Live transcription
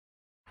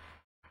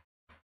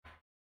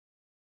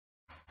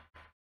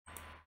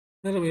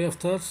Merhaba iyi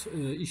haftalar.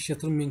 İş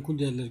yatırım menkul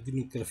değerler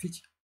günlük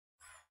grafik.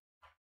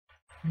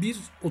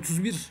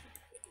 31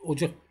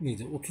 Ocak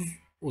mıydı? 30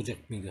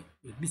 Ocak mıydı?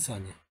 Bir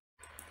saniye.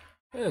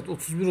 Evet,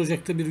 31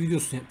 Ocak'ta bir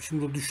videosunu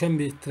yapmışım. Burada düşen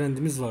bir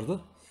trendimiz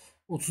vardı.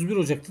 31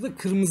 Ocak'ta da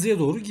kırmızıya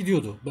doğru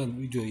gidiyordu. Ben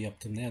videoyu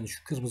yaptığımda yani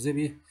şu kırmızıya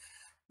bir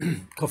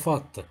kafa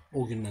attı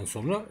o günden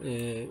sonra.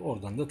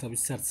 Oradan da tabii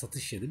sert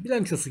satış yedi.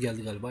 Bilançosu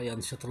geldi galiba,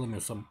 yanlış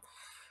hatırlamıyorsam.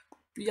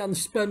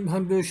 Yanlış, ben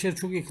hani böyle şeyleri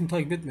çok yakın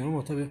takip etmiyorum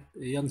ama tabii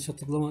yanlış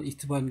hatırlama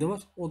ihtimalim de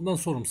var. Ondan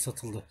sonra mı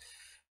satıldı?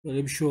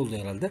 Böyle bir şey oldu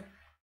herhalde.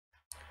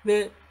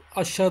 Ve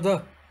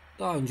aşağıda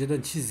daha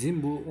önceden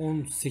çizdiğim bu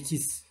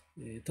 18,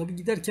 tabii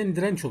giderken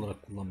direnç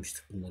olarak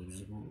kullanmıştık bunları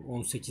biz.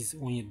 Bu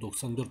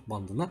 18-17-94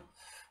 bandına,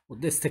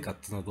 o destek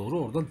hattına doğru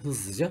oradan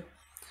hızlıca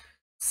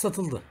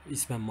satıldı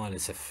ismen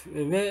maalesef.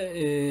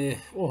 Ve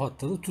o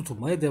hatta da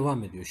tutulmaya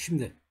devam ediyor.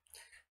 Şimdi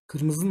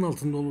kırmızının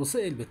altında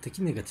olması elbette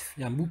ki negatif.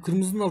 Yani bu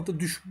kırmızının altında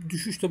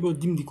düşüş de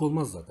böyle dimdik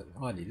olmaz zaten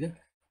haliyle.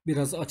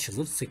 Biraz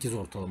açılır, 8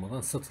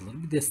 ortalamadan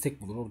satılır, bir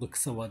destek bulur. Orada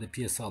kısa vade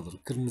piyasa alır,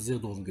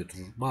 kırmızıya doğru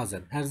götürür.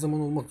 Bazen, her zaman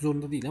olmak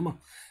zorunda değil ama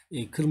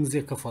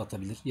kırmızıya kafa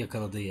atabilir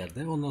yakaladığı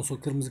yerde. Ondan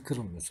sonra kırmızı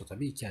kırılmıyorsa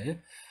tabii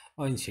hikaye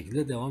aynı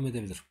şekilde devam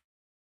edebilir.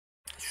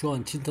 Şu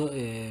an için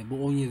bu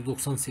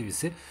 17.90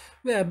 seviyesi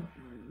veya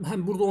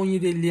hem burada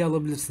 17.50'ye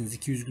alabilirsiniz.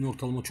 200 gün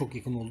ortalama çok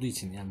yakın olduğu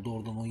için yani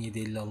doğrudan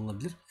 17.50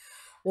 alınabilir.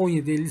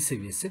 17.50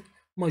 seviyesi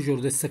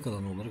majör destek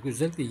alanı olarak,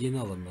 özellikle yeni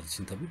alanlar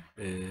için tabi,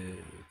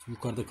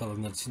 yukarıda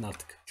kalanlar için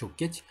artık çok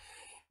geç.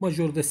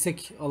 Majör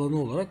destek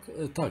alanı olarak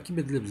takip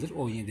edilebilir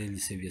 17.50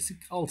 seviyesi.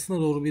 Altına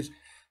doğru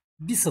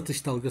bir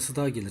satış dalgası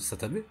daha gelirse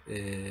tabi,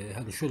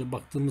 hani şöyle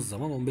baktığımız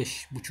zaman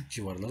 15.5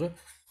 civarları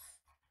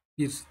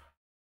bir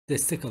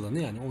destek alanı,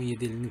 yani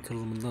 17.50'nin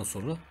kırılımından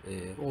sonra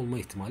olma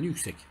ihtimali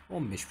yüksek.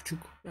 15.5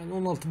 yani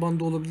 16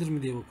 bandı olabilir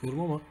mi diye bakıyorum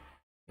ama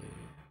e,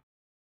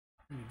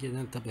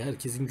 genel tabi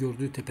herkesin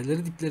gördüğü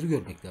tepeleri dipleri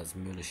görmek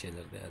lazım böyle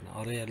şeylerde. Yani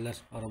ara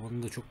yerler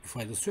arabanın da çok bir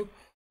faydası yok.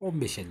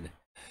 15.50.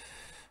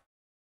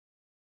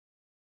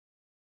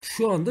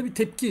 Şu anda bir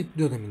tepki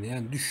döneminde,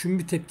 yani düşüşün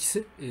bir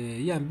tepkisi.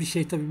 Yani bir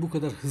şey tabi bu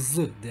kadar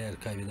hızlı değer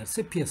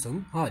kaybederse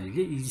piyasanın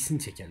haliyle ilgisini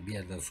çeker bir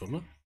yerden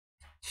sonra.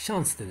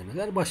 Şans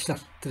denemeler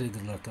başlar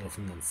traderlar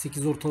tarafından.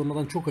 8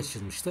 ortalamadan çok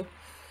açılmıştı.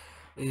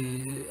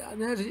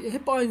 Yani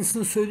hep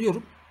aynısını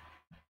söylüyorum.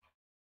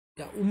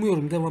 Ya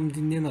umuyorum devam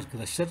dinleyen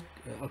arkadaşlar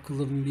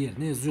akıllarının bir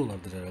yerine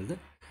yazıyorlardır herhalde.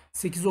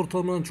 8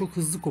 ortalamadan çok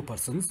hızlı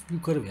koparsanız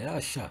yukarı veya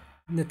aşağı,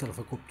 ne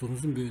tarafa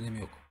koptuğunuzun bir önemi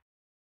yok.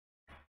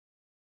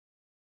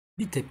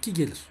 Bir tepki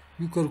gelir.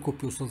 Yukarı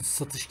kopuyorsanız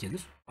satış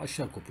gelir.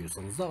 Aşağı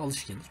kopuyorsanız da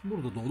alış gelir.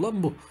 Burada da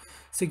olan bu.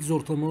 8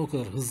 ortalama o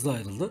kadar hızlı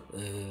ayrıldı.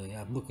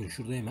 Yani bakın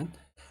şurada hemen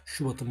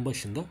Şubat'ın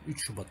başında,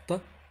 3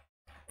 Şubat'ta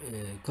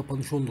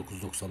kapanış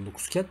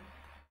 19.99 iken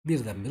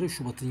birdenbire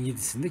Şubat'ın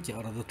 7'sinde, ki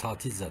arada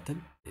tatil zaten,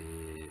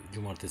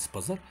 cumartesi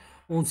pazar,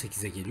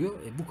 18'e geliyor.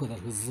 Bu kadar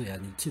hızlı,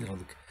 yani 2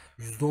 liralık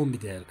 %10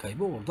 bir değer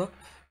kaybı orada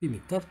bir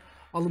miktar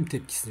alım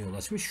tepkisine yol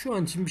açmış. Şu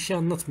an için bir şey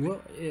anlatmıyor.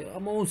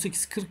 Ama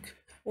 18.40,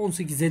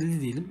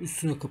 18.50 diyelim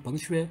üstüne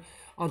kapanış ve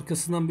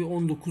arkasından bir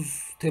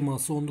 19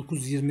 teması,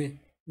 19.20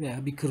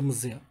 veya bir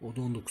kırmızıya, o da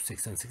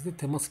 19.88'de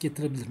temas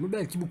getirebilir mi?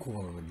 Belki bu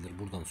kovalanabilir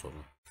buradan sonra.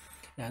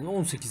 Yani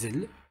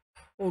 18.50,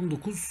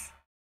 19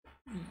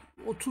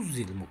 30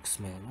 diyelim o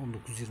kısma, yani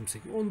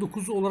 19-28.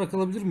 19 olarak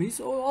alabilir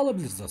miyiz? O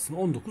alabiliriz aslında.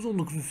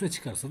 19 üstüne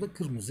çıkarsa da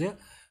kırmızıya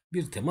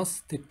bir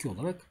temas tepki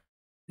olarak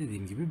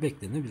dediğim gibi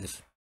beklenebilir.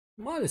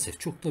 Maalesef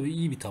çok da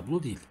iyi bir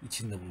tablo değil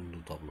içinde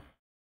bulunduğu tablo.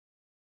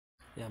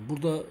 Yani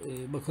burada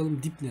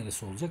bakalım dip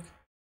neresi olacak?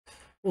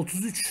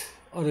 33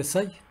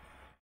 RSI,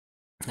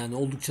 yani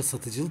oldukça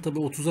satıcılı. Tabi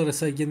 30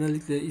 RSI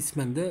genellikle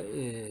ismen de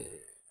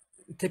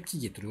tepki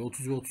getiriyor.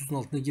 30 ve 30'un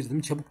altına girdi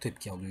mi çabuk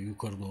tepki alıyor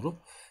yukarı doğru.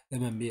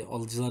 Hemen bir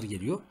alıcılar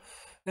geliyor.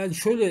 Yani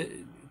şöyle,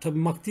 tabi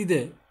MACD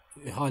de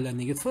hala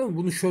negatif ama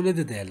bunu şöyle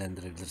de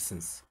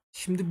değerlendirebilirsiniz.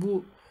 Şimdi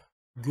bu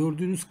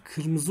gördüğünüz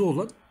kırmızı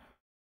olan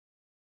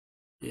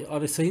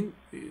RSI'nin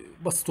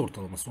basit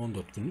ortalaması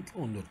 14 günlük.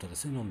 14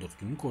 RSI'nin 14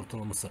 günlük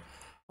ortalaması.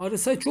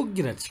 RSI çok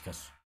girer çıkar.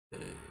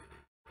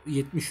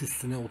 70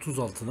 üstüne 30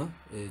 altına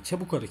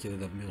çabuk hareket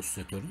eden bir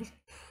osilatördür.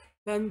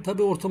 Ben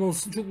tabi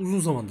ortalamasını çok uzun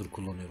zamandır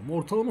kullanıyorum.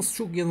 Ortalaması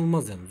çok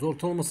yanılmaz yalnız.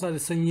 Ortalaması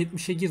RSI'nin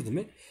 70'e girdi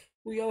mi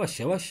bu yavaş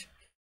yavaş,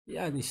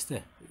 yani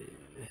işte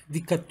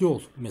dikkatli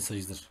ol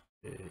mesajıdır.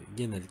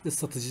 Genellikle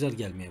satıcılar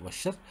gelmeye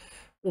başlar.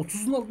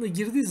 30'un altına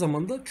girdiği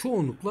zaman da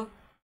çoğunlukla,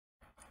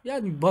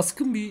 yani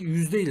baskın bir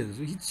yüzdeyle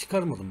de, hiç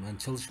çıkarmadım ben,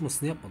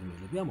 çalışmasını yapmadım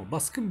öyle bir, ama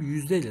baskın bir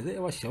yüzdeyle de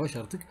yavaş yavaş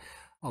artık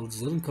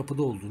alıcıların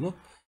kapıda olduğunu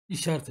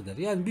işaret eder.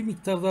 Yani bir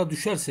miktar daha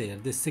düşerse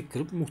eğer, destek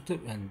kırıp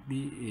yani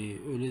bir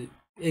öyle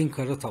en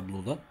kara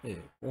tabloda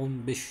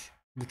 15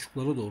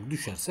 buçuklara doğru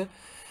düşerse,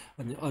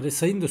 hani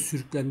RSI'nin da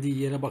sürüklendiği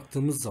yere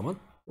baktığımız zaman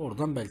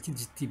oradan belki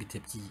ciddi bir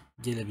tepki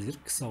gelebilir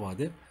kısa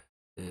vade.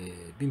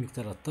 Bir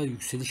miktar hatta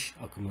yükseliş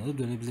akımına da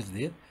dönebilir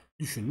diye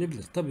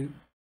düşünülebilir. Tabii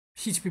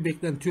hiçbir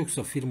beklenti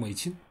yoksa firma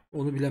için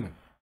onu bilemem.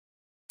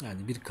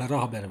 Yani bir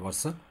kara haber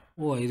varsa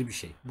o ayrı bir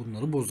şey.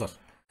 Bunları bozar.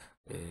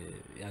 Ee,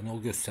 Yani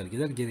o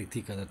göstergeler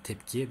gerektiği kadar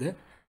tepkiye de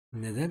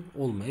Neden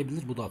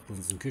olmayabilir? Bu da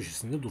aklınızın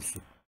köşesinde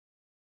dursun.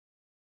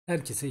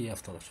 Herkese iyi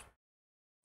haftalar.